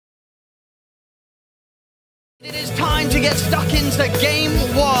It is time to get stuck into Game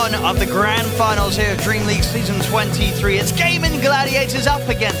 1 of the Grand Finals here of Dream League Season 23. It's GAIMIN Gladiators up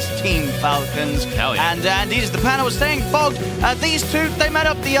against Team Falcons. Hell yeah. And indeed, as the panel was saying, Fog, these two, they met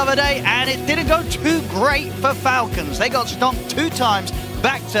up the other day, and it didn't go too great for Falcons. They got stomped 2 times,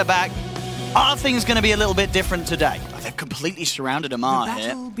 back-to-back. Are things going to be a little bit different today? They've completely surrounded Amar here. The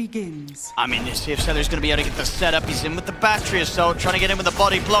battle begins. I mean, let's see if Seller's going to be able to get the setup. He's in with the battery assault, trying to get in with the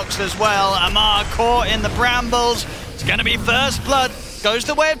body blocks as well. Amar caught in the brambles. It's going to be first blood. Goes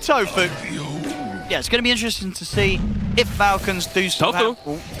the way of Tofu. Yeah, it's going to be interesting to see if Falcons do so.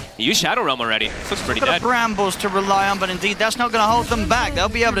 Tofu? He used Shadow Realm already. This looks pretty dead. Brambles to rely on, but indeed, that's not going to hold them back. They'll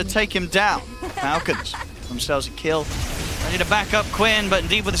be able to take him down. Falcons themselves a kill. Ready to back up Quinn, but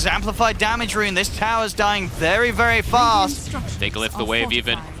indeed with this amplified damage rune, this tower's dying very, very fast. Take a lift the wave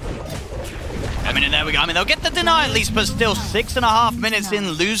even. I mean, and there we go. I mean, they'll get the deny at least, but still 6.5 minutes in,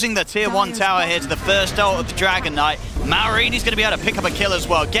 losing the tier 1 tower here to the first ult of the Dragon Knight. Marini's going to be able to pick up a kill as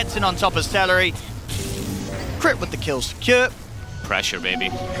well. Gets in on top of Celery. Crit with the kill secure. Pressure, baby.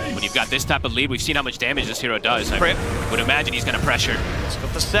 When you've got this type of lead, we've seen how much damage this hero does. I would imagine he's going to pressure. He's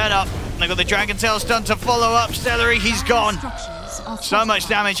got the setup. They've got the Dragon Tail stun to follow up. Celery, he's gone. So much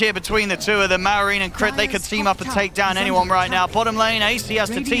damage here between the two of them. Marine and Crit, they could team up and take down anyone right now. Bottom lane, AC has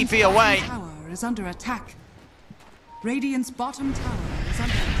to TP away. Tower is under attack. Radiant's bottom tower is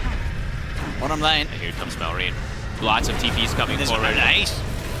under attack. Bottom lane. And here comes Marine. Lots of TPs coming forward. Ace.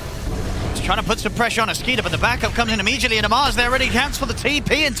 He's trying to put some pressure on Asquita, but the backup comes in immediately, and Amar's there ready to cancel the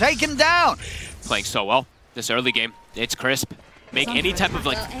TP and take him down. Playing so well this early game. It's crisp. Make any type of,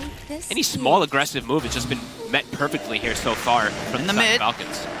 like, any small aggressive move. It's just been met perfectly here so far from the mid.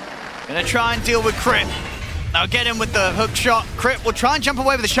 Falcons. Gonna try and deal with Crit. Now get him with the hook shot. Crit will try and jump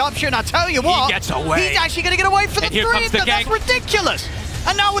away with the sharpshooter, and I tell you what, he gets away. He's actually gonna get away for the 3. That's ridiculous.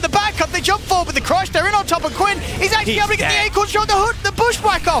 And now with the backup, they jump forward with the crush. They're in on top of Quinn. He's actually able to get the acorn shot, the hook, the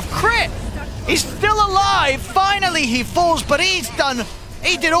bushwhack off. Crit, he's still alive. Finally, he falls, but he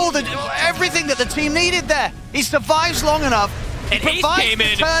did everything that the team needed there. He survives long enough. And Ace came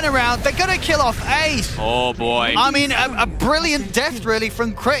in. Turnaround. They're going to kill off Ace. Oh, boy. I mean, a brilliant death, really,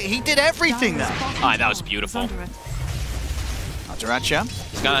 from Crit. He did everything there. Ah, that was beautiful. Duracha.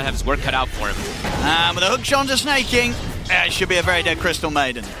 He's going to have his work cut out for him. And with a hook shot to snaking, it should be a very dead Crystal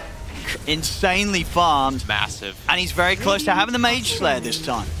Maiden. Insanely farmed. Massive. And he's very close to having the Mage Slayer this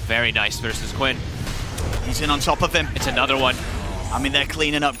time. Very nice versus Quinn. He's in on top of him. It's another one. I mean, they're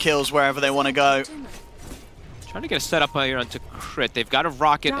cleaning up kills wherever they want to go. Trying to get a setup here onto Crit. They've got a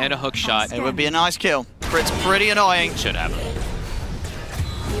rocket and a hook shot. It would be a nice kill. Crit's pretty annoying. Should have.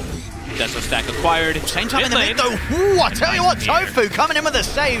 Deso stack acquired. Same time in the mid though. Ooh, I tell you what, Tofu coming in with a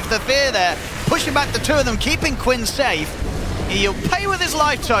save, the fear there. Pushing back the two of them, keeping Quinn safe. He'll pay with his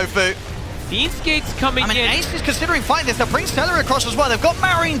life, Tofu. Fiendskate's coming in. Ace is considering fighting this. They'll bring Stellar across as well. They've got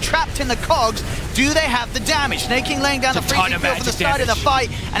Marine trapped in the cogs. Do they have the damage? Snaking laying down the freezing field for the start of the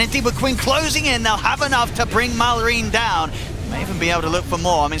fight. And indeed with Quinn closing in, they'll have enough to bring Marine down. May even be able to look for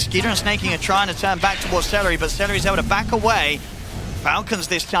more. I mean, Skeeter and Snaking are trying to turn back towards Celery, but Celery's able to back away. Falcons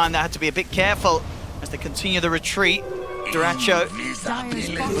this time, they had to be a bit careful as they continue the retreat. Duracho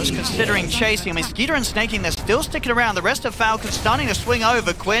was considering chasing. I mean, Skeeter and Snaking, they're still sticking around. The rest of Falcons starting to swing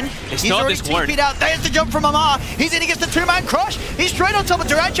over. Quinn, he's already TP'd out. There's the jump from Amar. He's in, he gets the 2-man crush. He's straight on top of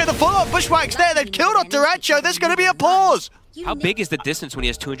Duracho. The full-on bushwhacks there. They've killed off Duracho. There's going to be a pause. How big is the distance when he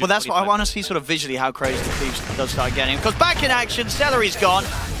has 200? Well, that's what I want to see sort of visually how crazy the Thieves does start getting. Because back in action, Celery's gone.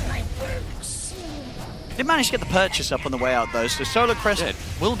 Did manage to get the purchase up on the way out though, so Solar Crest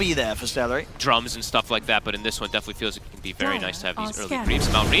will be there for Celery. Drums and stuff like that, but in this one definitely feels it can be very nice to have these early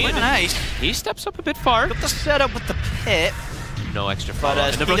creeps. Marine, he steps up a bit far. Got the setup with the pit. No extra follow.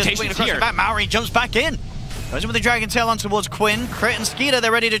 And the rotation's here. Maori jumps back in. Goes in with the Dragon Tail on towards Quinn. Crit and Skeeter, they're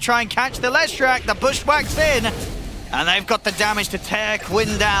ready to try and catch the Leshrac. The bushwhack's in. And they've got the damage to tear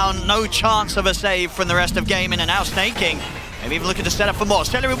Quinn down. No chance of a save from the rest of GAIMIN, and now Snaking. Maybe even looking to set up for more.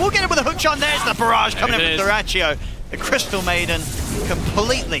 Celery will get it with a hook shot. There's the barrage coming in from Duracho. The Crystal Maiden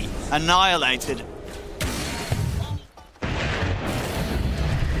completely annihilated.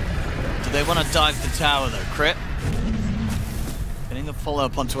 Do they want to dive the tower though? Crit. Getting the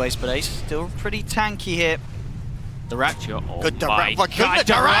follow-up onto Ace, but Ace still pretty tanky here. Duracho. Oh good my God,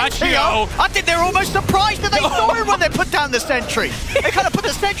 Duracho! I think they're almost surprised that they saw him when they put down the sentry. They kind of put the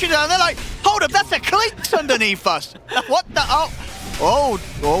sentry down, they're like, hold up, that's a Clinks underneath us. What the,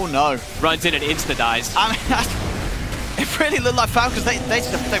 oh no. Runs in and insta-dies. I mean, it really looked like Falcons,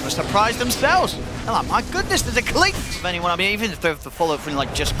 they were surprised themselves. They're like, my goodness, there's a Clinks of anyone. I mean, even if they're the follow-up from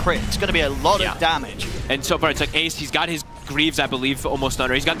like just Crit, it's going to be a lot of damage. And so far, it's like Ace, he's got his Greaves, I believe, almost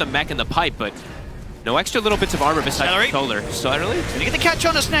under. He's got the mech and the pipe, but No extra little bits of armor besides Solar. Celery. Gonna get the catch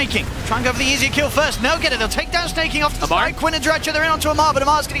on to Snaking. Try and go for the easier kill first. No, get it. They'll take down Snaking off to the side. Quinn and Dretcher, they're in onto Amar, but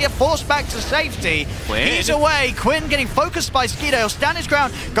Amar's gonna get forced back to safety. He's away. Quinn getting focused by Skeeter. He'll stand his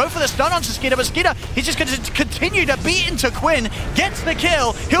ground, go for the stun onto Skeeter, but Skeeter, he's just gonna continue to beat into Quinn. Gets the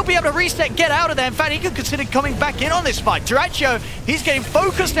kill. He'll be able to reset, get out of there. In fact, he could consider coming back in on this fight. Dretcher, he's getting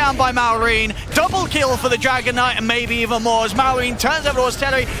focused down by Malrine. Double kill for the Dragon Knight, and maybe even more as Malrine turns over towards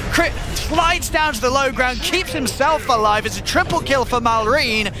Celery. Crit slides down to the low ground, keeps himself alive. It's a triple kill for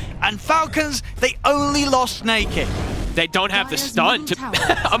Malrine, and Falcons, they only lost Snaking. They don't have the stun.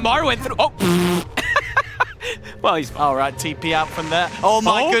 Amar went through. Oh. Well, he's all right. TP out from there. Oh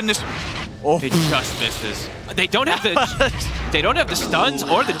my goodness. Oh. It just misses. They don't have the stuns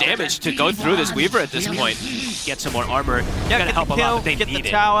or the damage to go through this Weaver at this point. Get some more armor. Yeah, gonna help a lot, but they get need the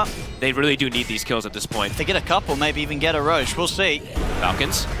tower. They really do need these kills at this point. If they get a couple, maybe even get a Roche. We'll see.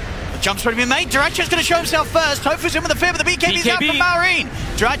 Falcons. The jump's already been made. Dretcher's going to show himself first. Tofu's in with the fear, but the BKB's out from Malrine.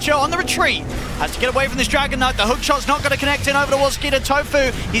 Dretcher on the retreat. Has to get away from this Dragon Knight. The hook shot's not going to connect in over towards Skeeter.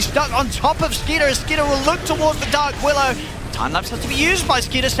 Tofu, he's stuck on top of Skeeter as Skeeter will look towards the Dark Willow. Time-lapse has to be used by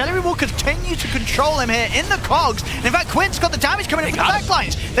Skeeter. Celery will continue to control him here in the cogs. And in fact, Quinn's got the damage coming in from the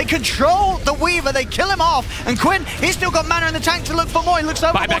backlines. They control the Weaver. They kill him off. And Quinn, he's still got mana in the tank to look for more. He looks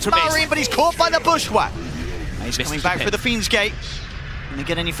over towards Malrine, but he's caught by the bushwhack. He's coming back through the Fiend's Gate. Can they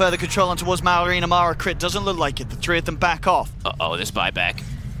get any further control on towards Malrine? Amara crit doesn't look like it. The three of them back off. Uh-oh, this buyback.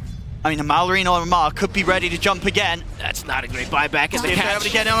 I mean, Malrine or Amar could be ready to jump again. That's not a great buyback. If they're able to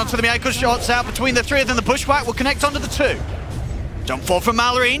get in onto the Miyako shots out between the three of them. The bushwhack will connect onto the two. Jump forward from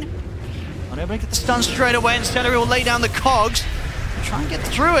Malrine. Not able to get the stun straight away, and Celery will lay down the cogs. Try and get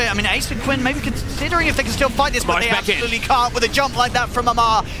through it. I mean, Ace and Quinn maybe considering if they can still fight this, but they absolutely can't with a jump like that from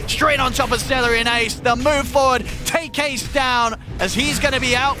Amar. Straight on top of Celery and Ace. They'll move forward, take Ace down, as he's going to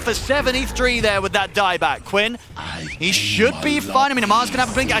be out for 73 there with that dieback. Quinn, he should be fine. I mean, Amar's going to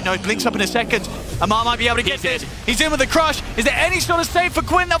have a blink. I know he blinks up in a second. Amar might be able to get this. He's in with the crush. Is there any sort of save for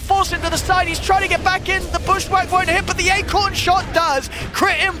Quinn? They'll force him to the side. He's trying to get back in. The bushwhack won't hit, but the acorn shot does.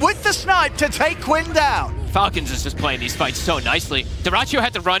 Crit him with the snipe to take Quinn down. Falcons is just playing these fights so nicely. Dyrachyo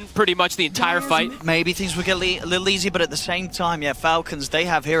had to run pretty much the entire fight. Maybe things would get a little easy, but at the same time, yeah, Falcons, they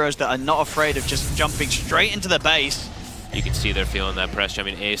have heroes that are not afraid of just jumping straight into the base. You can see they're feeling that pressure. I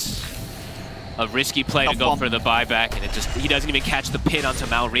mean, Ace, a risky play to go for the buyback, and he doesn't even catch the pin onto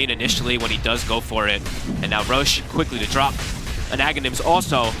Malrine initially when he does go for it. And now Roche quickly to drop. And Aghanim's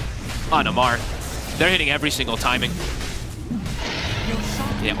also on Amar. They're hitting every single timing.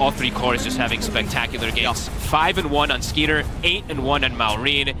 Yeah, all three cores just having spectacular games. 5-1 on Skeeter, 8-1 on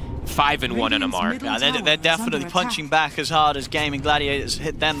Malrine, 5-1 on Amar. Yeah, they're definitely punching back as hard as Gaming Gladiators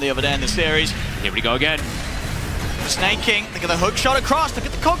hit them the other day in the series. Here we go again. Snaking, look at the hook shot across, look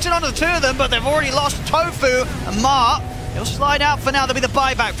at the cogs in onto the two of them, but they've already lost Tofu. Amar, he'll slide out for now. There'll be the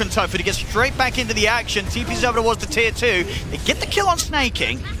buyback from Tofu to get straight back into the action. TP's over towards the tier 2. They get the kill on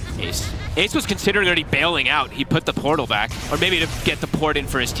Snaking. Ace was considering already bailing out. He put the portal back, or maybe to get the port in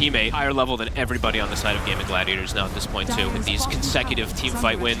for his teammate. Higher level than everybody on the side of Gaming Gladiators now at this point too, with these consecutive team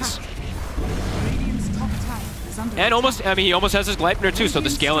fight wins. And almost, I mean, he almost has his Gleipnir too, so the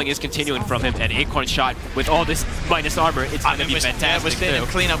scaling is continuing from him. And Acorn shot with all this minus armor, it's going to be fantastic we're seeing him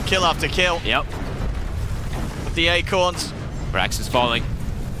clean up kill after kill. Yep. With the Acorns. Brax is falling.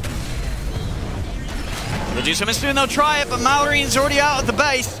 They'll do something soon, they'll try it, but Malrine's already out of the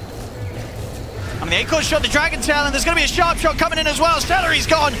base. I mean, the Acorn shot the Dragon Tail, and there's going to be a sharp shot coming in as well. Celery's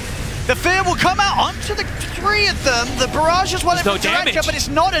gone. The fear will come out onto the three of them. The barrage is one in Dyrachyo, but it's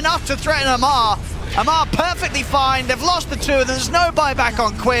not enough to threaten Amar. Amar perfectly fine. They've lost the two of them. There's no buyback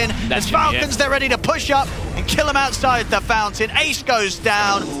on Quinn. As Falcons, they're ready to push up and kill him outside the fountain. Ace goes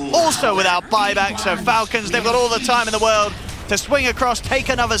down, also without buyback. So Falcons, they've got all the time in the world to swing across, take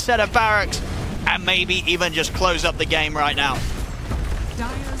another set of barracks, and maybe even just close up the game right now.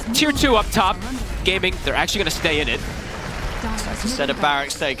 Tier 2 up top. Gaming, they're actually going to stay in it. That's a set of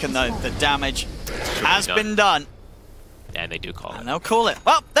barracks taken, though. The damage has been done. And they do call it. And they'll call it.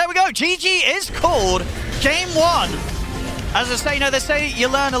 Well, there we go. GG is called. Game 1. As I say, they say you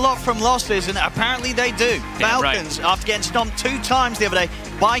learn a lot from losses, and apparently they do. Falcons, after getting stomped 2 times the other day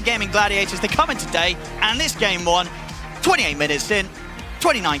by Gaming Gladiators, they come in today, and this game 1, 28 minutes in,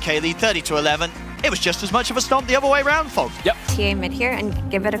 29k lead, 30-11. It was just as much of a stomp the other way around, Fog. Yep. TA mid here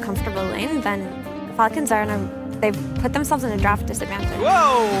and give it a comfortable lane, then Falcons are they've put themselves in a draft disadvantage.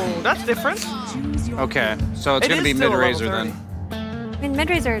 Whoa, that's different. Okay, so it's going to be mid-Razor then. I mean,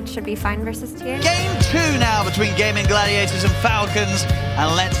 mid-razor should be fine versus TA. Game 2 now between Gaming Gladiators and Falcons.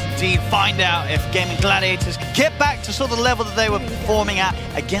 And let's indeed find out if Gaming Gladiators can get back to sort of the level that they were performing at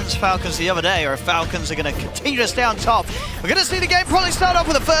against Falcons the other day, or if Falcons are going to continue to stay on top. We're going to see the game probably start off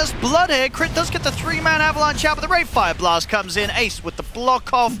with the first blood here. Crit does get the 3-man avalanche out, but the Ray Fire Blast comes in. Ace with the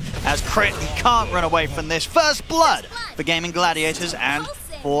block off as Crit can't run away from this. First blood for Gaming Gladiators and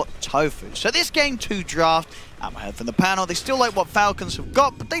for Tofu. So this game 2 draft, I heard from the panel, they still like what Falcons have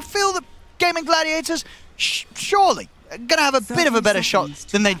got, but they feel that Gaming Gladiators surely are going to have a bit of a better shot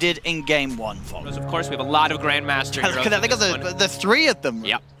than they did in game 1. Of course, we have a lot of Grandmaster heroes. They got the 3 of them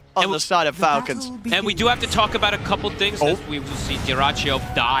on the side of Falcons. And we do have to talk about a couple things. As we will see Dyrachyo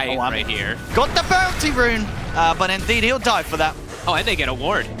die right here. Got the bounty rune, but indeed he'll die for that. Oh, and they get a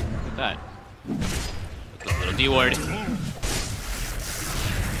ward. Look at that. A little D ward.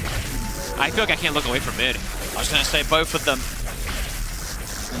 I feel like I can't look away from mid. I was going to say both of them.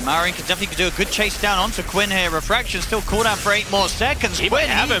 And Marin can definitely do a good chase down onto Quinn here. Refraction still cooldown for 8 more seconds. He Quinn might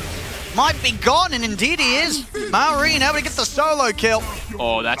have him. Might be gone, and indeed he is. Marin able to get the solo kill.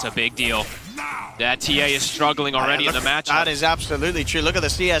 Oh, that's a big deal. That TA is struggling already in the match. That is absolutely true. Look at the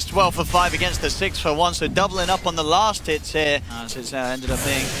CS 12 for 5 against the 6 for 1. So doubling up on the last hits here. As it's ended up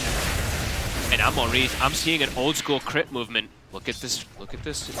being. And I'm seeing an old school crit movement. Look at this. Look at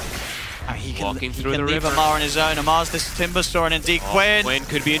this. I mean, he can river. Amar on his own. Amar's this Timbersaw, and indeed Quinn. Quinn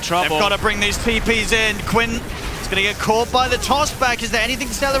could be in trouble. They've got to bring these TPs in. Quinn is going to get caught by the toss back. Is there anything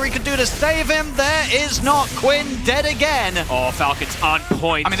Celery can do to save him? There is not. Quinn dead again. Oh, Falcons on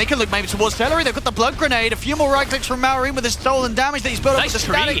point. I mean, they can look maybe towards Celery. They've got the blood grenade. A few more right clicks from Maureen with his stolen damage that he's built up with the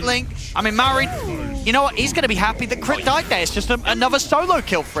static link. I mean, Maureen, you know what? He's going to be happy that Crit died there. It's just another solo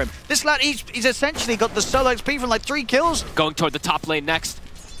kill for him. This lad, he's essentially got the solo XP from like 3 kills. Going toward the top lane next.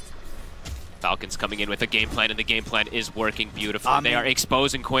 Falcons coming in with a game plan, and the game plan is working beautifully. They are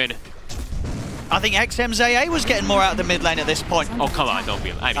exposing Quinn. I think XMZA was getting more out of the mid lane at this point. Oh, come on, don't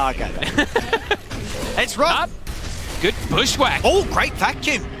be... Okay. It's rough. Good bushwhack. Oh, great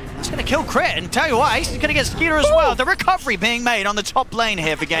vacuum. That's going to kill Crit. And tell you what, Ace is going to get Skeeter as well. The recovery being made on the top lane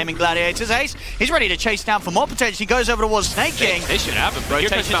here for Gaming Gladiators. Ace, he's ready to chase down for more potential. He goes over towards Snake King. They should have him.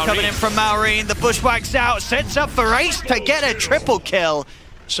 Rotation's coming in from Maureen. The bushwhack's out. Sets up for Ace to get a triple kill.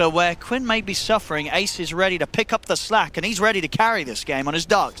 So where Quinn may be suffering, Ace is ready to pick up the slack, and he's ready to carry this game on his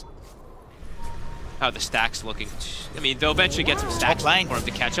dogs. How are the stacks looking? I mean, they'll eventually get some stacks for him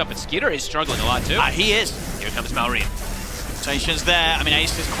to catch up, and Skeeter is struggling a lot too. He is. Here comes Maureen. Rotation's there. I mean,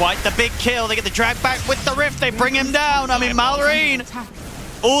 Ace is quite the big kill. They get the drag back with the Rift. They bring him down. I mean, Maureen,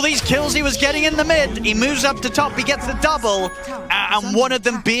 all these kills he was getting in the mid, he moves up to top, he gets the double, and one of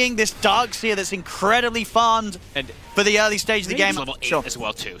them being this Darkseer that's incredibly farmed for the early stage of the game. Level 8 as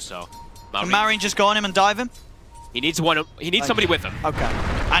well too, so. Can Maureen just go on him and dive him? He needs somebody with him. Okay,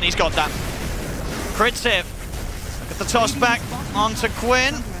 and he's got that. Crit's here. Look at the toss back onto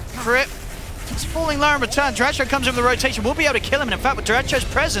Quinn. Crit. It's falling low in return. Dyrachyo comes in with the rotation. We'll be able to kill him, and in fact, with Dyrachyo's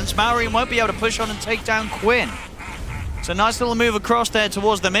presence, Maureen won't be able to push on and take down Quinn. It's a nice little move across there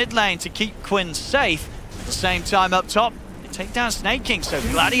towards the mid lane to keep Quinn safe. At the same time up top, they take down Snake King. So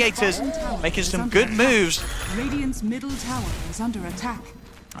Gladiators making some good moves. Radiant's middle tower is under attack.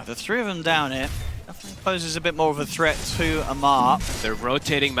 The 3 of them down here definitely poses a bit more of a threat to Amar. They're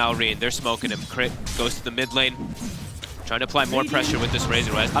rotating Maureen. They're smoking him. Crit goes to the mid lane. Trying to apply more pressure with this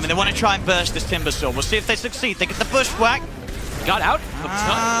Razor West. I mean, they want to try and burst this Timbersaw. We'll see if they succeed. They get the bushwhack. Got out.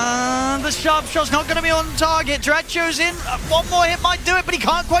 The sharp shot's not going to be on target. Dyrachyo's in. One more hit might do it, but he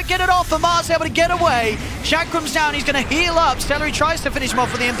can't quite get it off. Amar's able to get away. Chakram's down. He's going to heal up. Celery tries to finish him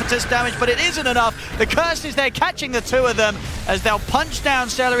off with the impetus damage, but it isn't enough. The curse is there, catching the 2 of them as they'll punch down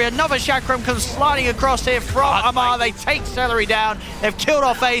Celery. Another Chakram comes sliding across here from Amar. They take Celery down. They've killed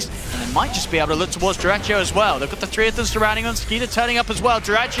off Ace, and they might just be able to look towards Dyrachyo as well. They've got the 3 of them surrounding on. Skeeter turning up as well.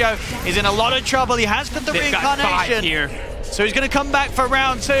 Dyrachyo is in a lot of trouble. He has got the reincarnation. Got 5 here. So he's going to come back for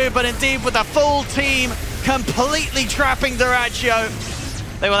round 2, but indeed with a full team completely trapping Dyrachyo,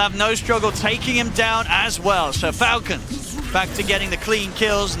 they will have no struggle taking him down as well. So Falcons back to getting the clean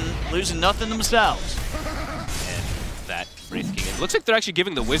kills and losing nothing themselves. And that Wraith King. It looks like they're actually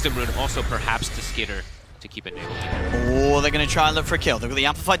giving the Wisdom Rune also perhaps to Skitter to keep it nailed. Oh, they're going to try and look for a kill. They've got the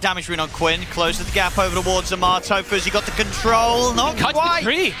Amplified Damage Rune on Quinn. Closes the gap over towards Amar. Tofu's, he got the control. Not quite. The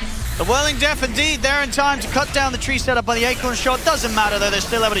tree. The Whirling Death, indeed, they're in time to cut down the tree set up by the Acorn shot. Doesn't matter, though. They're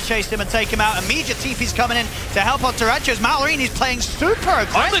still able to chase him and take him out. Immediate TP's coming in to help out Dyrachyo's. Maureen is playing super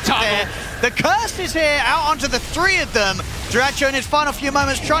aggressive there. The curse is here, out onto the 3 of them. Dyrachyo in his final few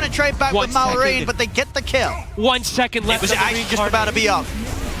moments trying to trade back with Maureen, but they get the kill. 1 second left. It was actually just about to be up.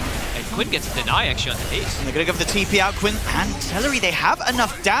 And Quinn gets a deny actually on the Ace. And they're going to give the TP out. Quinn and Celery, they have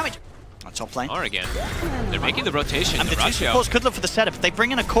enough damage. On top lane. Or again. They're making the rotation. And the two supports could look for the setup. If they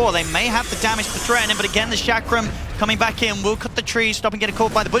bring in a core, they may have the damage to threaten him. But again, the Chakram coming back in will cut the trees, stop and get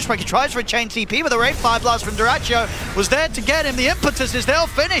caught by the Bushwhack. He tries for a chain TP, but the Wraith Fire Blast from Dyrachyo was there to get him. The impetus is they'll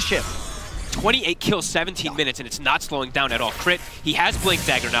finish him. 28 kills, 17 minutes, and it's not slowing down at all. Crit, he has Blink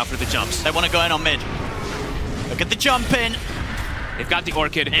Dagger now for the jumps. They want to go in on mid. Look at the jump in. They've got the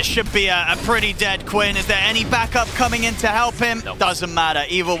Orchid. It should be a pretty dead Quinn. Is there any backup coming in to help him? Nope. Doesn't matter.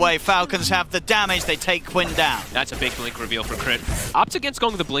 Either way, Falcons have the damage. They take Quinn down. That's a big Blink reveal for Crit. Opts against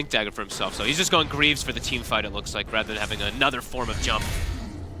going with the Blink Dagger for himself, so he's just going Greaves for the team fight, it looks like, rather than having another form of jump.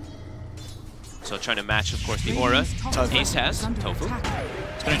 So trying to match, of course, the Aura. Ace has Tofu.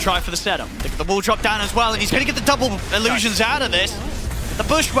 He's going to try for the setup. The wall drop down as well, and he's going to get the double illusions out of this. The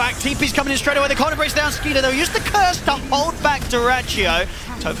Bushwhack, TP's coming in straight away. The corner breaks down Skeeter, though. Use the curse to hold back Dyrachyo.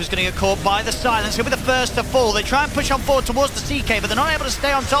 Tofu's going to get caught by the silence. He'll be the first to fall. They try and push on forward towards the CK, but they're not able to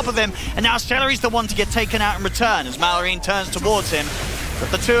stay on top of him. And now Celery's the one to get taken out in return as Malorine turns towards him.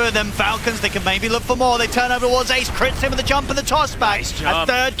 But the two of them, Falcons, they can maybe look for more. They turn over towards Ace, crits him with the jump and the toss back. Nice a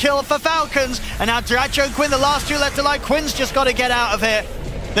third kill for Falcons. And now Dyrachyo and Quinn, the last two left alive. Quinn's just got to get out of here.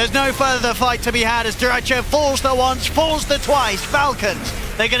 There's no further fight to be had as Dyrachyo falls the once, falls the twice. Falcons,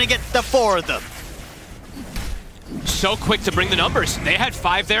 they're going to get the four of them. So quick to bring the numbers. They had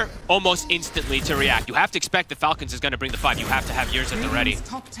 5 there almost instantly to react. You have to expect the Falcons is going to bring the 5. You have to have yours at the ready.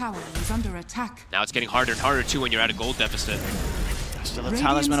 Top tower is under attack. Now it's getting harder and harder too when you're at a gold deficit. Still a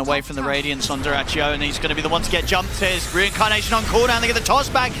talisman away from the Radiance on Dyrachyo, and he's going to be the one to get jumped. His Reincarnation on cooldown. They get the toss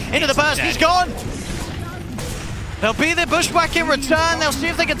back into the burst. He's gone. They'll be the Bushwhack in return. They'll see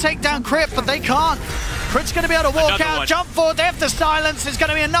if they can take down Crit, but they can't. Crit's going to be able to walk out, jump forward. They have to silence. It's going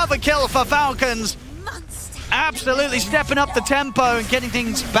to be another kill for Falcons. Absolutely stepping up the tempo and getting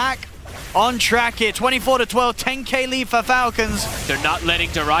things back on track here. 24-12, 10k lead for Falcons. They're not letting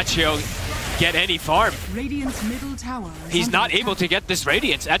Dyrachyo get any farm. Radiant's middle tower. He's not able to get this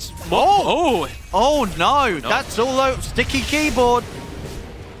Radiance. That's oh no, that's all over. Sticky keyboard.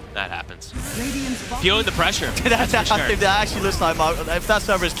 That happens. Feeling the pressure. that actually looks like if that's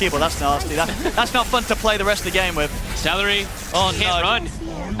over his keyboard, that's nasty. That's not fun to play the rest of the game with. Celery can't run.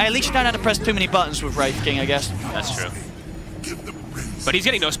 Hey, at least you don't have to press too many buttons with Wraith King, I guess. That's true. But he's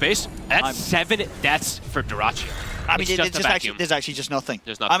getting no space. That's 7 deaths for Dyrachyo. I mean, there's actually just nothing.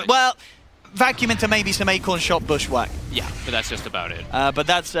 There's nothing. Well, vacuum into maybe some Acorn Shot Bushwhack. Yeah, but that's just about it. But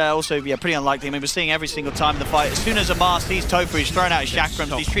that's also pretty unlikely. I mean, we're seeing every single time in the fight. As soon as Amar sees Tofu, he's throwing out his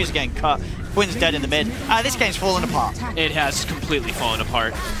chakrams. These trees are getting cut. Quinn's dead in the mid. This game's falling apart. It has completely fallen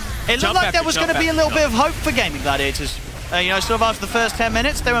apart. It looked like there was going to be a little bit of hope for Gaming Gladiators. You know, sort of after the first 10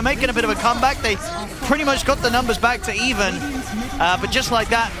 minutes, they were making a bit of a comeback. They pretty much got the numbers back to even. But just like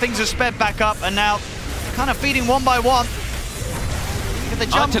that, things have sped back up, and now kind of feeding one by one. Get the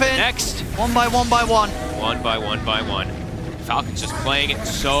jump in. Next. One by one by one. One by one by one. Falcons just playing it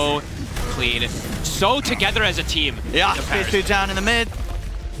so clean, so together as a team. Yeah, Spear 2 down in the mid.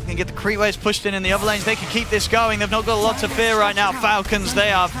 Can get the creep waves pushed in the other lanes. They can keep this going. They've not got a lot to fear right now. Falcons,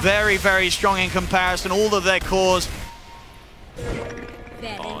 they are very, very strong in comparison. All of their cores.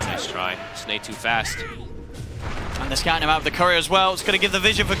 Oh, nice try. Snake too fast. And they're scouting him out with the courier as well. It's going to give the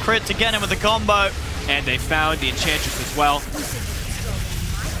vision for Crit to get him with the combo. And they found the Enchantress as well.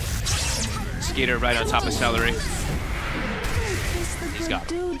 Skeeter right on top of Celery. He's got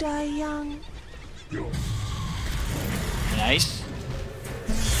him. Nice.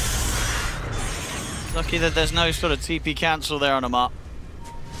 Lucky that there's no sort of TP cancel there on him up.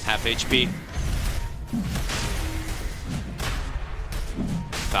 Half HP.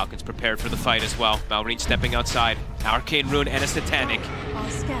 Falcons prepared for the fight as well. Malorine stepping outside. Arcane Rune and a Satanic.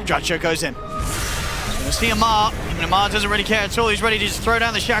 Dyrachyo goes in. Gonna see Amar. Even Amar doesn't really care at all. He's ready to just throw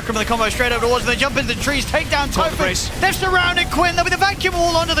down the Chakram and the combo straight over towards them. They jump into the trees, take down Tofu. They've surrounded Quinn. There'll be the vacuum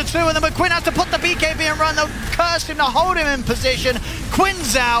wall onto the two of them, but Quinn has to put the BKB and run. They'll curse him to hold him in position.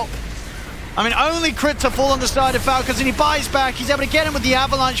 Quinn's out. I mean, only Crit to fall on the side of Falcons, and he buys back. He's able to get him with the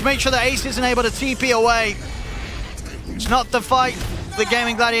Avalanche, make sure that Ace isn't able to TP away. It's not the fight the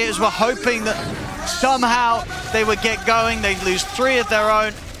Gaming Gladiators were hoping that somehow they would get going. They lose 3 of their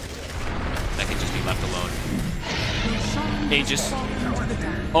own. That can just be left alone. They just,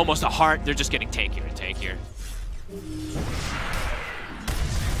 almost a heart, they're just getting tankier and tankier.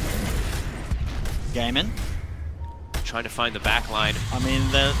 GAIMIN. Trying to find the back line. I mean,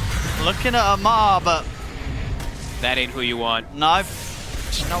 they're looking at Amar, but that ain't who you want. No,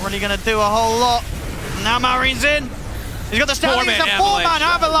 it's not really going to do a whole lot. Now Malorine's in. He's got the Stallions, a 4-man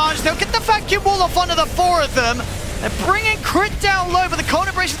avalanche. They'll get the vacuum wall off onto the 4 of them. They're bringing Crit down low, but the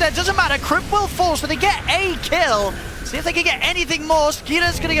corner braces there. Doesn't matter. matter. Crip will fall, so they get a kill. See if they can get anything more.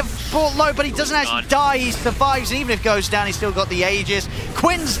 Skeeter's going to get brought low, but he doesn't actually die. He survives, and even if it goes down, he's still got the Aegis.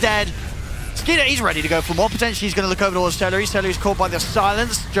 Quinn's dead. Skeeter, he's ready to go for more. Potentially, he's going to look over towards Celery. Celery's caught by the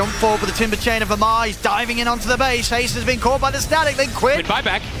silence. Jump forward with the Timber Chain of Amar. He's diving in onto the base. Ace has been caught by the static. Then Quinn. Buy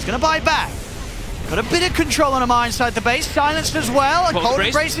back. He's going to buy back. Got a bit of control on Amar inside the base. Silenced as well. A cold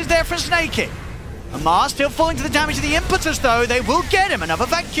embrace is there for Snaking. Amar still falling to the damage of the impetus, though. They will get him. Another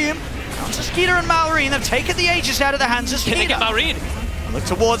vacuum. Down to Skeeter and Malrine. They've taken the Aegis out of the hands of Skeeter. Can they get Malrine? Look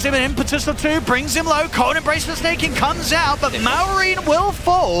towards him. An impetus or two brings him low. Cold embrace for Snaking comes out, but Malrine will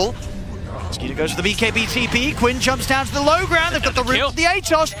fall. Skeeter goes for the BKB TP. Quinn jumps down to the low ground. They've got the root of the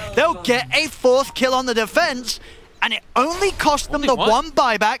Atos. They'll get a 4th kill on the defense, and it only cost them the one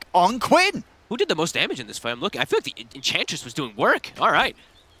buyback on Quinn. Who did the most damage in this fight? I'm looking. I feel like the Enchantress was doing work. All right.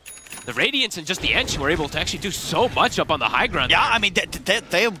 The Radiance and just the Ench were able to actually do so much up on the high ground. Yeah, there. I mean,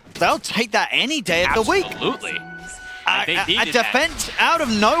 they'll take that any day of the week. Absolutely. A defense out of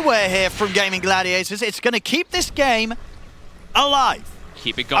nowhere here from Gaming Gladiators. It's going to keep this game alive.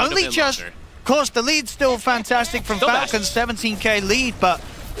 Keep it going. Only just, longer. Of course, the lead's still fantastic from Falcons, 17k lead, but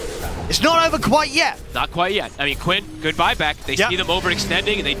it's not over quite yet. Not quite yet. I mean, Quinn, good buyback. They see them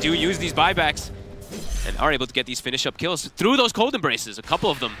overextending, and they do use these buybacks, and are able to get these finish-up kills through those cold embraces, a couple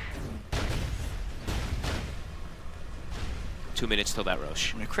of them. 2 minutes till that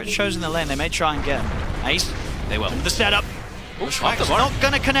Roche. When a crit shows in the lane, they may try and get Ace. They will. The setup. Bushwhack's not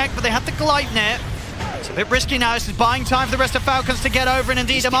going to connect, but they have the Gleipnir. It's a bit risky now. This is buying time for the rest of Falcons to get over, and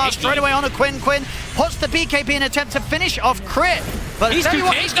indeed Amar straight away on a Quinn. Quinn puts the BKB in an attempt to finish off Crit. But I tell you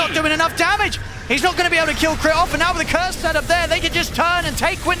what, he's not doing enough damage. He's not going to be able to kill Crit off, and now with the curse set up there, they can just turn and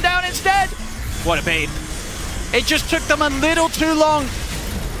take Quinn down instead. What a bait. It just took them a little too long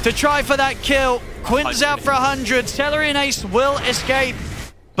to try for that kill. Quinn's out for 100. Celery and Ace will escape,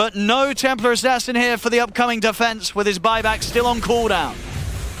 but no Templar Assassin here for the upcoming defense with his buyback still on cooldown.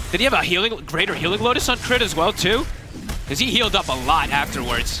 Did he have a greater healing Lotus on Crit as well, too? Because he healed up a lot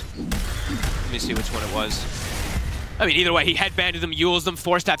afterwards. Let me see which one it was. I mean, either way, he headbanded them, Yules them,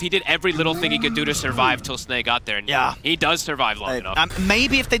 Force Staff. He did every little thing he could do to survive till Snake got there. And yeah, he does survive long enough.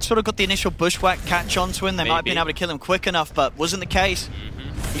 Maybe if they'd sort of got the initial Bushwhack catch onto him, they might have been able to kill him quick enough, but wasn't the case.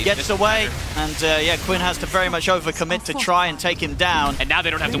 He gets away, and yeah, Quinn has to very much overcommit to try and take him down. And now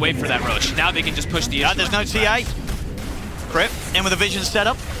they don't have to wait for that Roche. Now they can just push the issue. There's no TA. Crip in with a vision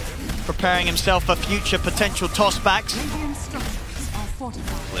setup, preparing himself for future potential tossbacks.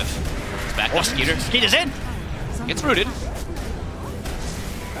 Cliff. It's back up, Skeeter. Skeeter's in. Gets rooted.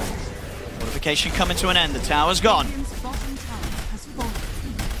 Fortification coming to an end. The tower's gone.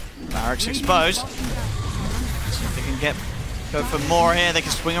 Barracks exposed. See if they can go for more here. They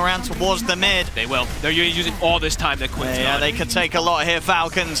can swing around towards the mid. They will. They're using all this time that Quinn's Yeah, they could take a lot here,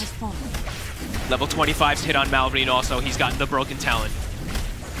 Falcons. Level 25's hit on Malrine also. He's gotten the broken talent.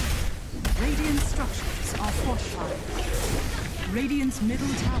 Radiant structures are fortified. Radiant's middle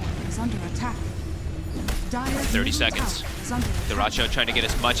tower is under attack. 30 seconds. Daracho trying to get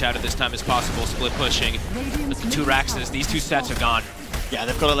as much out of this time as possible, split pushing. But the two Raxes, these two sets are gone. Yeah,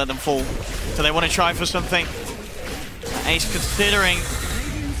 they've got to let them fall. So they want to try for something. Ace considering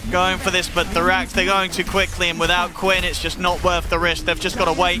going for this, but the Rax, they're going too quickly, and without Quinn, it's just not worth the risk. They've just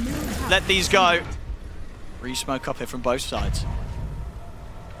got to wait, let these go. Re-smoke up here from both sides.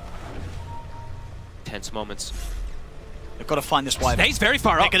 Tense moments. They've got to find this Wyvern. He's very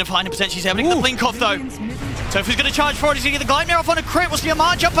far up. They're going to find him potentially. He's able to get the blink off though. So if he's going to charge forward, he's going to get the Gleipnir off on a crit. We'll see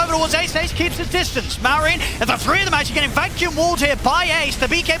Amar jump over towards Ace. Ace keeps his distance. Malrine, and the three of them actually getting vacuum walled here by Ace. The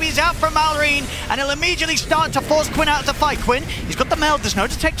BKB is out from Malrine, and he'll immediately start to force Quinn out to fight. Quinn, he's got the meld. There's no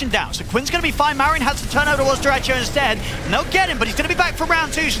detection down, so Quinn's going to be fine. Malrine has to turn over towards Daracho instead, and they'll get him, but he's going to be back for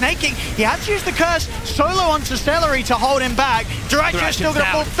round two. Snaking, he had to use the curse solo onto Celery to hold him back. Daracho's still going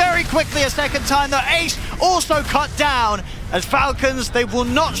to fall very quickly a second time, though. Ace also cut down. As Falcons, they will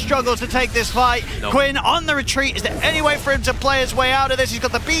not struggle to take this fight. Nope. Quinn on the retreat. Is there any way for him to play his way out of this? He's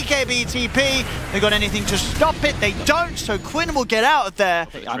got the BKB TP. They got anything to stop it? They don't, so Quinn will get out of there.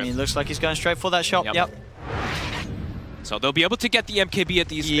 I mean, it looks like he's going straight for that shot. Yep. So they'll be able to get the MKB at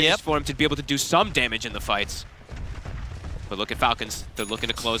these finishes for him to be able to do some damage in the fights. But look at Falcons. They're looking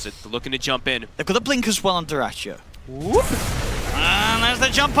to close it. They're looking to jump in. They've got the blink as well on Daracho. Whoop. And there's the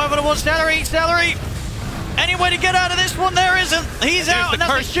jump over towards Celery. Celery. Any way to get out of this one? There isn't. He's out, and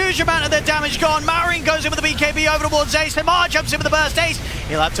that's a huge amount of their damage gone. Malrine goes in with the BKB over towards Ace. Amar jumps in with the burst. Ace,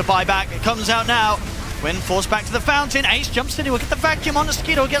 he'll have to buy back. It comes out now. Quinn forced back to the fountain. Ace jumps in. He'll get the vacuum on the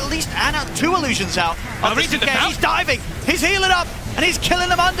Skeeter. He'll get at least two illusions out. He's diving. He's healing up, and he's killing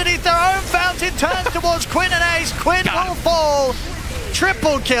them underneath their own fountain. Turns towards Quinn and Ace. Quinn will fall.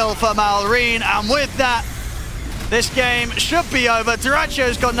 Triple kill for Malrine, and with that, this game should be over.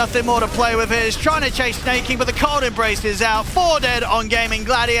 Duracio's got nothing more to play with here. He's trying to chase Snaking, but the cold embrace is out. 4 dead on Gaming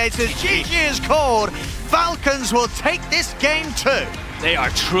Gladiators. GG is called. Falcons will take this game too. They are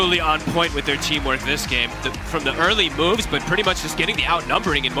truly on point with their teamwork this game. From the early moves, but pretty much just getting the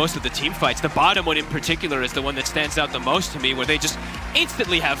outnumbering in most of the team fights. The bottom one in particular is the one that stands out the most to me, where they just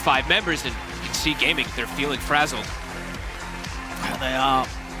instantly have 5 members, and you can see Gaming, they're feeling frazzled. They are.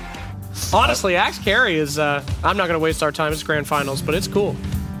 Honestly, Axe Carry is, I'm not going to waste our time. It's grand finals, but it's cool.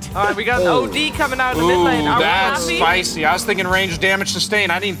 All right, we got an OD coming out of the mid lane. Are that's we happy? spicy. I was thinking range damage sustain.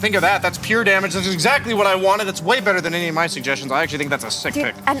 I didn't even think of that. That's pure damage. That's exactly what I wanted. That's way better than any of my suggestions. I actually think that's a sick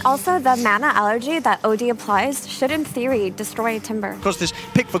pick. And also the mana allergy that OD applies should, in theory, destroy Timber. Of course, this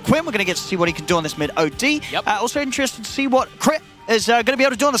pick for Quinn, we're going to get to see what he can do on this mid OD. Yep. Also interested to see what Crit is going to be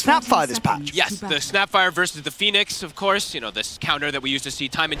able to do on the Snapfire this patch. Yes, the Snapfire versus the Phoenix, of course. You know, this counter that we used to see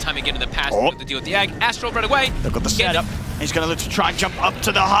time and time again in the past. To deal with the Egg. Astral right away. They've got the setup. He's going to look to try and jump up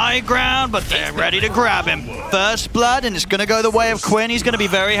to the high ground, but they're ready to grab him. First blood, and it's going to go the way of Quinn. He's going to be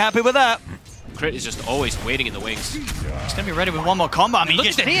very happy with that. Crit is just always waiting in the wings. He's going to be ready with one more combo. I mean, look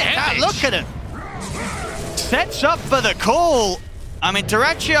you at the see it. damage. Look at him. Sets up for the call. I mean,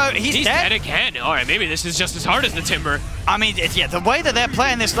 Duraccio, he's dead. again. All right, maybe this is just as hard as the Timber. I mean, yeah, the way that they're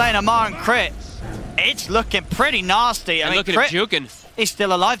playing this lane, Amar and Crit, it's looking pretty nasty. I mean, look at Crit, him juking. He's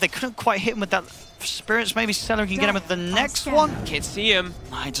still alive. They couldn't quite hit him with that Spirits. Maybe Stellar can get him with the next one. Can't see him.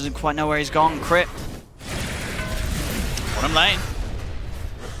 He doesn't quite know where he's gone. Crit. Bottom lane.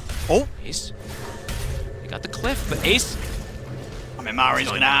 Oh. Ace. They got the cliff, but Ace. I mean, Mari's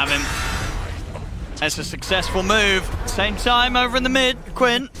going to have him. That's a successful move. Same time over in the mid.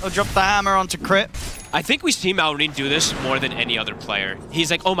 Quinn will drop the hammer onto Crit. I think we see Malrine do this more than any other player. He's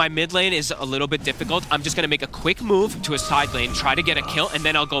like, oh, my mid lane is a little bit difficult. I'm just going to make a quick move to a side lane, try to get a kill, and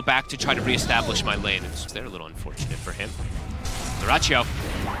then I'll go back to try to reestablish my lane. So they're a little unfortunate for him. Duraccio.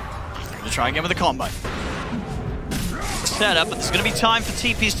 Going to try again with a combo. Setup, but there's going to be time for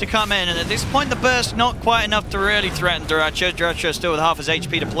TPs to come in, and at this point the burst not quite enough to really threaten Duraccio. Duraccio still with half his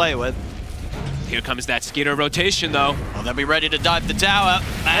HP to play with. Here comes that Skeeter rotation, though. Well, they'll be ready to dive the tower.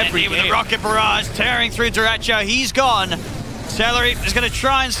 And with the rocket barrage tearing through Duraccio, he's gone. Celery is going to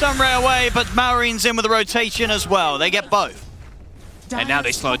try and sunray away, but Malrine's in with the rotation as well. They get both. And now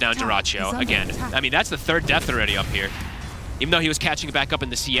they slow down Duraccio again. I mean, that's the 3rd death already up here. Even though he was catching it back up in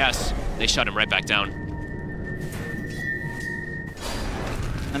the CS, they shut him right back down.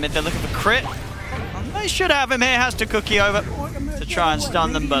 I mean, they're looking for Crit. They should have him here. Has to cookie over to try and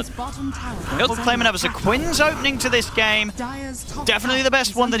stun them, but he'll claim it up as a Quinn's opening to this game. Definitely the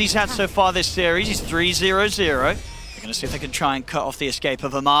best one that he's had so far this series. He's 3-0-0. They're going to see if they can try and cut off the escape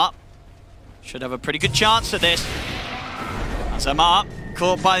of Amar. Should have a pretty good chance at this. As Amar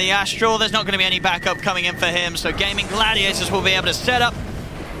caught by the Astral, there's not going to be any backup coming in for him, so Gaming Gladiators will be able to set up,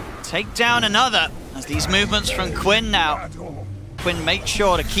 take down another, as these movements from Quinn now. Quinn makes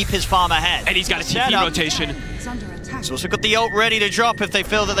sure to keep his farm ahead. And he's got a TP rotation. He's also got the ult ready to drop if they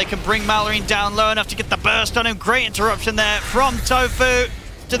feel that they can bring Malrine down low enough to get the burst on him. Great interruption there from Tofu.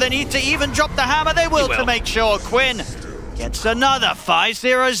 Do they need to even drop the hammer? They will to make sure. Quinn gets another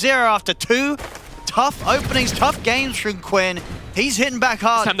 5-0-0 after 2 tough openings, tough games from Quinn. He's hitting back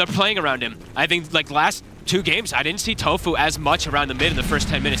hard. This time they're playing around him. I think like last 2 games, I didn't see Tofu as much around the mid in the first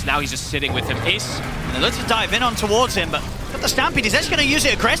 10 minutes. Now he's just sitting with him. Ace. And they look to dive in on towards him, but got the Stampede. He's actually going to use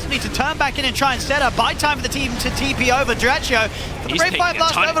it aggressively to turn back in and try and set up. Buy time for the team to TP over Duraccio. The Brave Fire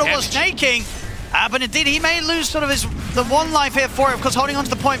Blast over towards Snaking. But indeed, he may lose sort of the 1 life here for it, of course, holding on to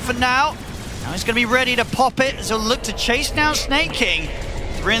the point for now. Now he's going to be ready to pop it, as he'll look to chase now Snaking.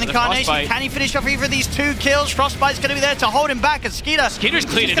 3 in the Carnation. Can he finish off either of these 2 kills? Frostbite's going to be there to hold him back, and Skeeter's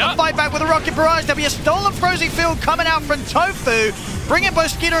cleaning up. Fight back with a rocket barrage. There'll be a stolen Frozen Field coming out from Tofu, bringing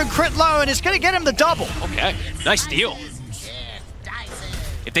both Skeeter and Crit low, and it's going to get him the double. Okay, nice steal.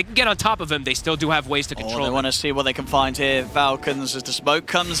 If they can get on top of him, they still do have ways to control him. They want to see what they can find here. Falcons, as the smoke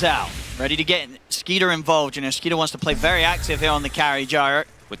comes out, ready to get Skeeter involved. You know, Skeeter wants to play very active here on the carry gyro.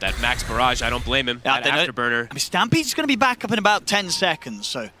 With that max barrage, I don't blame him. That afterburner. I mean, Stampede's going to be back up in about 10 seconds,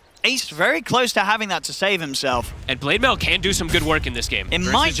 so Ace very close to having that to save himself. And Blade Mail can do some good work in this game. It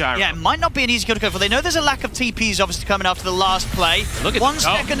might not be an easy kill to go for. They know there's a lack of TPs obviously coming after the last play. Look at 1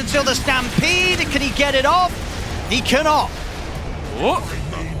 second until the Stampede. Can he get it off? He cannot. Whoa.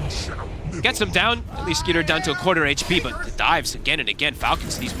 Gets him down, at least Skeeter down to a 1/4 HP, but the dives again and again.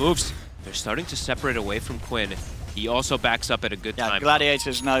 Falcons, these moves, they're starting to separate away from Quinn. He also backs up at a good time.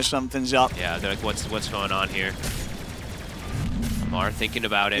 Gladiators know something's up. Yeah, they're like, what's going on here? Amar thinking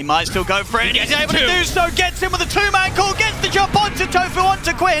about it. He might still go for it. He's able to do so. Gets in with a two-man call. Gets the jump onto Tofu,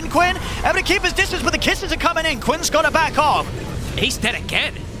 onto Quinn. Quinn able to keep his distance, but the kisses are coming in. Quinn's got to back off. He's dead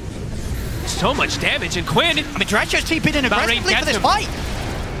again. So much damage, and Quinn. I mean, Dyrachyo's TP'd in aggressively for this fight.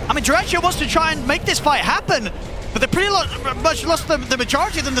 I mean, Dyrachyo wants to try and make this fight happen, but they're pretty much lost the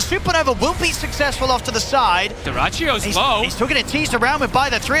majority of them. The Supernova will be successful off to the side. Dyrachyo's low. He's still getting teased around with by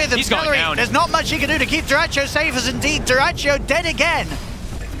the three of them. He's going down. There's not much he can do to keep Dyrachyo safe, as indeed Dyrachyo dead again.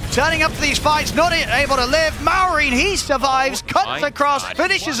 Turning up to these fights, not able to live. Maureen, he survives, cuts across,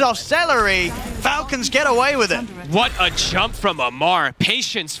 finishes off Celery. Falcons get away with it. What a jump from Amar.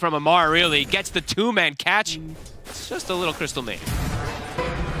 Patience from Amar, really. Gets the two-man catch. It's just a little crystal name.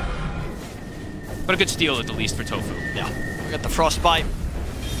 But a good steal at the least for Tofu. Yeah, we got the frostbite.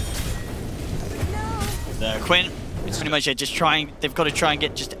 Quinn, it's pretty much it. Just trying. They've got to try and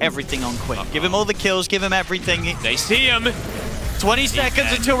get just everything on Quinn. Give him all the kills. Give him everything. They see him. 20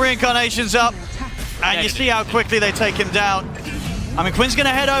 seconds until reincarnation's up, and you see how quickly they take him down. I mean, Quinn's going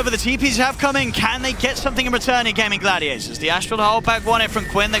to head over. The TPs have come in. Can they get something in return in Gaming Gladiators? The Astral to hold back one hit from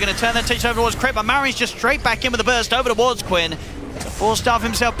Quinn. They're going to turn their attention over towards Crit, but Marin's just straight back in with a burst over towards Quinn. Four-star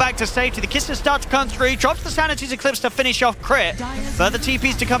himself back to safety. The kisses start to come through. Drops the Sanity's Eclipse to finish off Crit. Further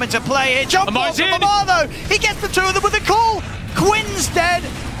TPs to come into play here. Jump ball from Amar, though. He gets the two of them with a call. Quinn's dead.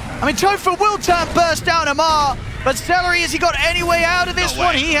 I mean, Tofu will turn burst down Amar, but Celery, has he got any way out of this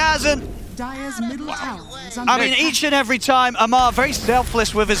one? He hasn't. I mean, each and every time, Amar, very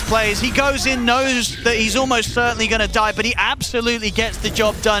selfless with his plays. He goes in, knows that he's almost certainly going to die, but he absolutely gets the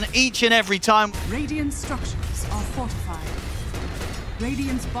job done each and every time. Radiant structures are fortified.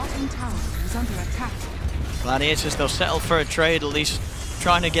 Radiant's bottom tower is under attack. Gladiators, they'll settle for a trade, at least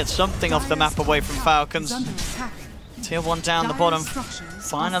trying to get something off the map away from Falcons. Tier 1 down the bottom,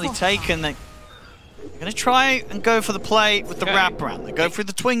 finally taken. They're going to try and go for the play with the wraparound. They go through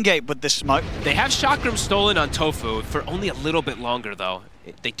the twin gate with this smoke. They have Chakram stolen on Tofu for only a little bit longer, though.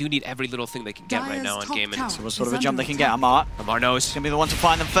 They do need every little thing they can get right now on GAIMIN. So what sort of a jump they can get? Amar knows. He's going to be the one to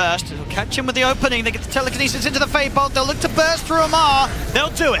find them first. They'll catch him with the opening. They get the telekinesis into the Fate Bolt. They'll look to burst through Amar. They'll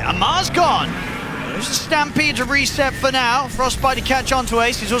do it. Amar's gone. There's a Stampede to reset for now. Frostbite to catch onto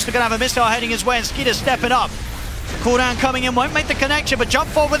Ace. He's also going to have a missile heading his way, and Skeeter's stepping up. Cooldown coming in, won't make the connection, but jump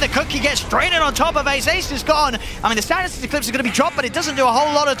forward with the cookie, gets straight in on top of Ace. Ace is gone. I mean, the Sanity's Eclipse is going to be dropped, but it doesn't do a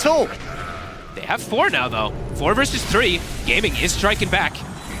whole lot at all. They have 4 now, though. 4 versus 3. Gaming is striking back.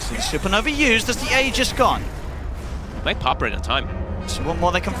 So the Supernova used as the Aegis gone. Might pop right on time. So what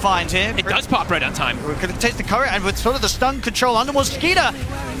more they can find here. It does pop right on time. We're going to take the current, and with sort of the stun control underwater, Skeeter.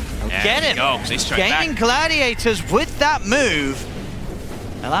 Get him. They strike back. Gaming Gladiators with that move.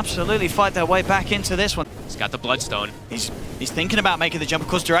 They'll absolutely fight their way back into this one. He's got the Bloodstone. He's thinking about making the jump. Of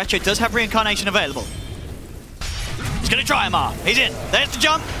course, Dyrachyo does have reincarnation available. He's going to try Amar. He's in. There's the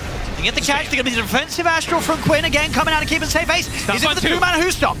jump. They get the catch. They're going to be the defensive Astral from Quinn again, coming out and keeping safe. Ace. He's in with the two-mana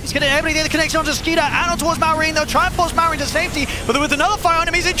Who Stop. He's going to able to get the connection onto Skeeter and on towards Maureen. They'll try and force Maureen to safety, but with another fire on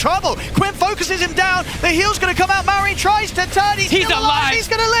him, he's in trouble. Quinn focuses him down. The heal's going to come out. Maureen tries to turn. He's still alive. He's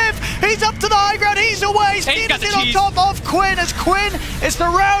going to live. He's up to the high ground. He's away. Skeeter's in on top of Quinn as Quinn is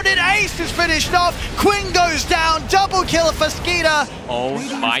surrounded. Ace is finished off. Quinn goes down. Double kill for Skeeter. Oh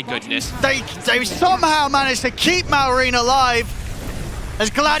my goodness. They somehow managed to keep Maureen alive. As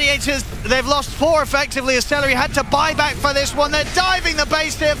Gladiators, they've lost 4 effectively, as Celery had to buy back for this one. They're diving the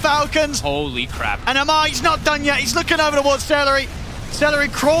base here, Falcons. Holy crap. And Amar, he's not done yet. He's looking over towards Celery. Celery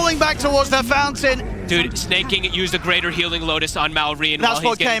crawling back towards the fountain. Dude, Snaking used a greater healing Lotus on Maureen while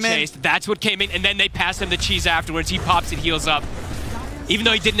he's getting chased. That's what came in, and then they pass him the cheese afterwards. He pops it, heals up. Even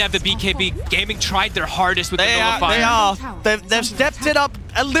though he didn't have the BKB, Gaming tried their hardest with the nullifier. They've stepped it up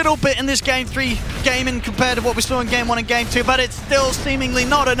a little bit in this Game 3 gaming compared to what we saw in Game 1 and Game 2, but it's still seemingly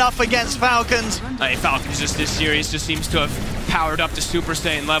not enough against Falcons. Falcons this series just seems to have powered up to Super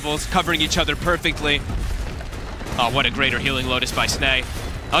Saiyan levels, covering each other perfectly. Oh, what a greater healing Lotus by Snay.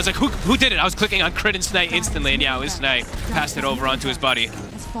 I was like, who did it? I was clicking on Crit and Snay instantly, and yeah, it was Snay. Passed it over onto his buddy.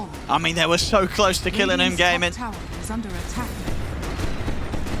 I mean, they were so close to killing him, Gaming.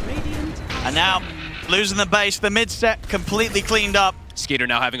 And now, losing the base, the mid-set completely cleaned up. Skeeter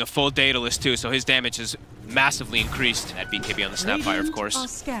now having a full Daedalus too, so his damage has massively increased at BKB on the Snapfire, of course.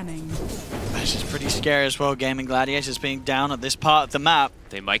 This is pretty scary as well, Gaming Gladiators being down at this part of the map.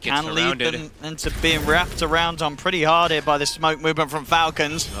 They might get surrounded. Can lead them into being wrapped around on pretty hard here by the smoke movement from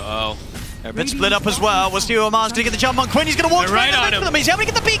Falcons. Uh-oh. They've been split up as well. We'll see who Amar's going to get the jump on. Quinn, he's going to walk right on him. He's able to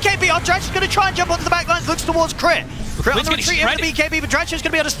get the BKB on. Dratch is going to try and jump onto the back lines, looks towards Crit. Crit on the retreat into the BKB, but Dratch is going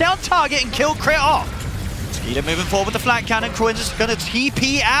to be able to stay on target and kill Crit off. Skeeter moving forward with the flat cannon. Quinn's is going to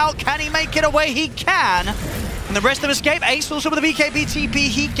TP out. Can he make it away? He can. And the rest of escape. Ace also with the BKB TP.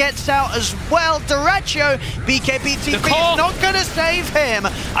 He gets out as well. Dyrachyo, BKB TP is not going to save him.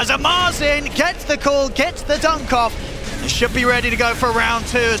 As Amarzin gets the call, gets the dunk off. They should be ready to go for round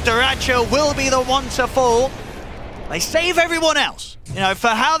 2 as Dyrachyo will be the one to fall. They save everyone else. You know, for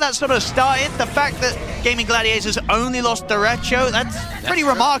how that sort of started, the fact that Gaming Gladiators only lost Dyrachyo, that's pretty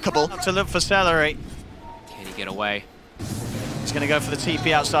remarkable. To look for Celery. Can he get away? He's going to go for the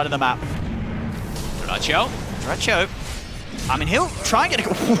TP outside of the map. Dyrachyo. I mean, he'll try and get a...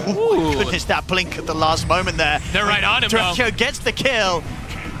 Oh, my goodness, that blink at the last moment there. They're right on him, though. Dyrachyo gets the kill.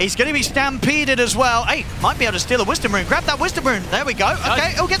 He's going to be stampeded as well. Hey, might be able to steal a Wisdom Rune. Grab that Wisdom Rune. There we go.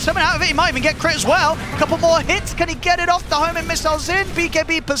 Okay, he'll get something out of it. He might even get crit as well. A couple more hits. Can he get it off? The homing missiles in.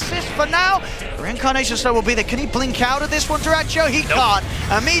 BKB persists for now. Reincarnation Soul will be there. Can he blink out of this one, Dyrachyo? He can't.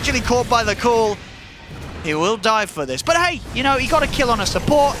 Immediately caught by the call. He will die for this. But hey, you know, he got a kill on a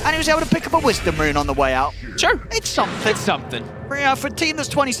support, and he was able to pick up a Wisdom Rune on the way out. Sure. It's something. It's something. For a team that's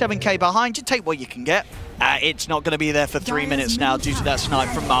 27k behind, you take what you can get. It's not going to be there for 3 minutes now due to that snipe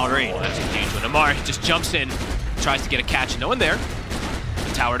from Malrine. Oh, that's a huge one. Amar just jumps in, tries to get a catch. No one there.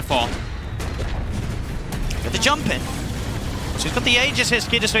 The tower to fall. Get the jump in. So he's got the Aegis here,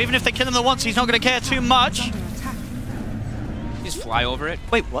 Skidder, so even if they kill him the once, he's not going to care too much. Just fly over it.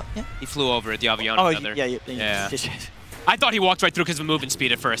 Wait, what? Yeah. He flew over it, the Avion. Oh, rather. yeah. I thought he walked right through because of movement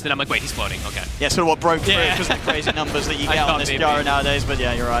speed at first, and I'm like, wait, he's floating. Okay. Yeah, sort of what broke through because of the crazy numbers that you get on this Gyro nowadays, but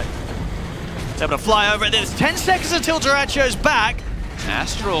yeah, you're right. He's able to fly over it. There's 10 seconds until Dyrachyo's back.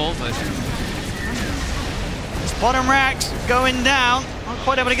 Astral, but... This bottom rack's going down. Not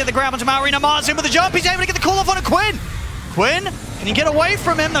quite able to get the grab onto Malrine. Amarzin with the jump. He's able to get the call off on a Quinn. Quinn, can he get away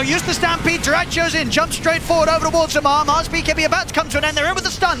from him? They'll use the Stampede. Dyrachyo's in, jumps straight forward over towards Amar. Amar's BKB about to come to an end. They're in with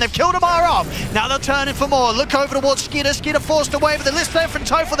the stun. They've killed Amar off. Now they'll turn in for more. Look over towards Skidder. Skidder forced away with the list there from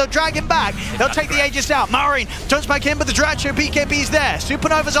Tofel. They'll drag him back. They'll take the Aegis out. Malrine turns back in, but the Dyrachyo BKB's there.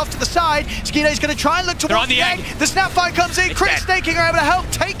 Supernova's off to the side. Skidder's going to try and look towards the egg. The Snapfire comes in. Chris Staking are able to help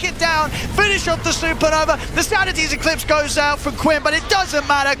take it down. Finish off the Supernova. The Sanity's Eclipse goes out from Quinn, but it doesn't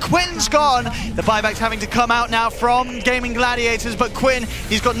matter. Quinn's gone. The buyback's having to come out now from Gaming Gladiators, but Quinn,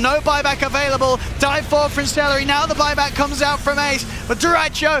 he's got no buyback available. Dive forward from Celery. Now the buyback comes out from Ace, but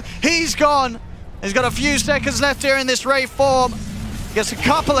Dyrachyo, he's gone. He's got a few seconds left here in this Ray form. Gets a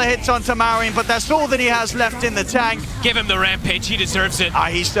couple of hits onto Malrine, but that's all that he has left in the tank. Give him the rampage, he deserves it.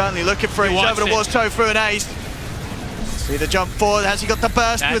 He's certainly looking for it. He's over towards Tofu and Ace. See the jump forward. Has he got the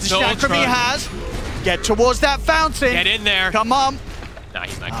burst with the chakra? He has. Get towards that fountain. Get in there. Come on. No,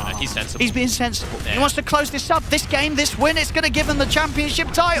 he's not gonna. He's sensible. He's being sensible. Yeah. He wants to close this up. This game, this win, it's going to give him the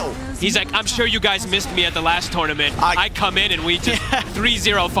championship title. He's like, I'm sure you guys missed me at the last tournament. I come in and we just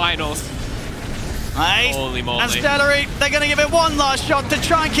 3-0 finals. Ace Holy moly. and Celery, they're going to give it one last shot to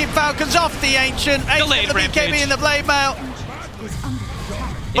try and keep Falcons off the Ancient. Ace Delayed the BKB in the Blade Mail.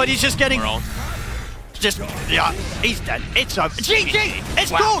 But he's just getting... yeah, he's dead. It's over. GG!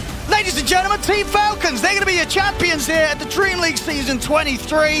 It's cool! Ladies and gentlemen, Team Falcons, they're going to be your champions here at the Dream League Season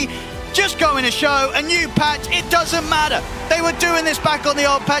 23. Just going to show a new patch. It doesn't matter. They were doing this back on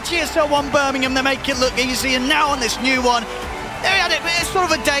the old patch. ESL 1 Birmingham, they make it look easy, and now on this new one, they had it. It's sort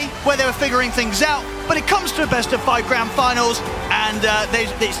of a day where they were figuring things out, but it comes to a best-of-5 grand finals, and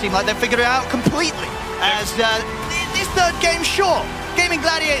they seem like they figured it out completely. As this third game, sure, Gaming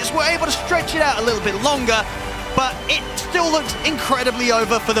Gladiators were able to stretch it out a little bit longer, but it still looks incredibly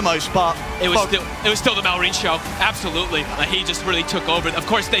over for the most part. It was still the Malrine show, absolutely. He just really took over. Of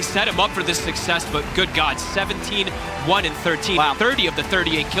course, they set him up for this success, but good God, 17, 1 and 13. Wow. 30 of the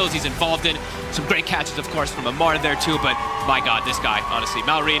 38 kills he's involved in. Some great catches, of course, from Amar there too, but my God, this guy, honestly.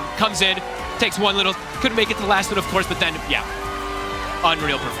 Malrine comes in, takes one little, couldn't make it to the last one, of course, but then, yeah,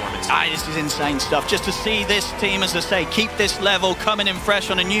 unreal performance. This is insane stuff. Just to see this team, as I say, keep this level, coming in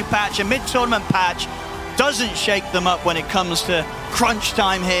fresh on a new patch, a mid-tournament patch, doesn't shake them up when it comes to crunch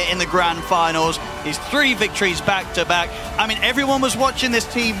time here in the grand finals. These 3 victories back-to-back. I mean, everyone was watching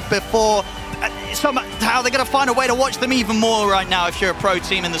this team before. Somehow they're going to find a way to watch them even more right now if you're a pro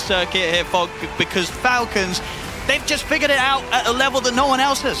team in the circuit here, Fog, because Falcons, they've just figured it out at a level that no one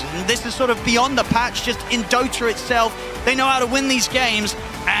else has. And this is sort of beyond the patch, just in Dota itself. They know how to win these games,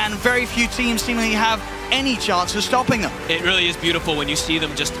 and very few teams seemingly have any chance of stopping them. It really is beautiful when you see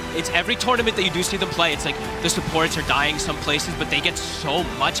them just, it's every tournament that you do see them play, it's like the supports are dying some places, but they get so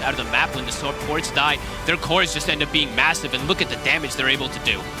much out of the map when the supports die. Their cores just end up being massive, and look at the damage they're able to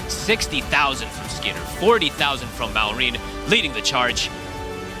do. 60,000 from Skidder, 40,000 from Malrine, leading the charge.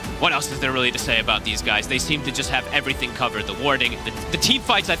 What else is there really to say about these guys? They seem to just have everything covered. The warding, the team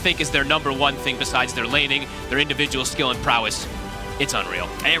fights, I think, is their #1 thing besides their laning, their individual skill and prowess. It's unreal.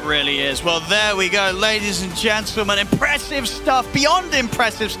 It really is. Well, there we go, ladies and gentlemen. Impressive stuff, beyond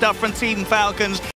impressive stuff from Team Falcons.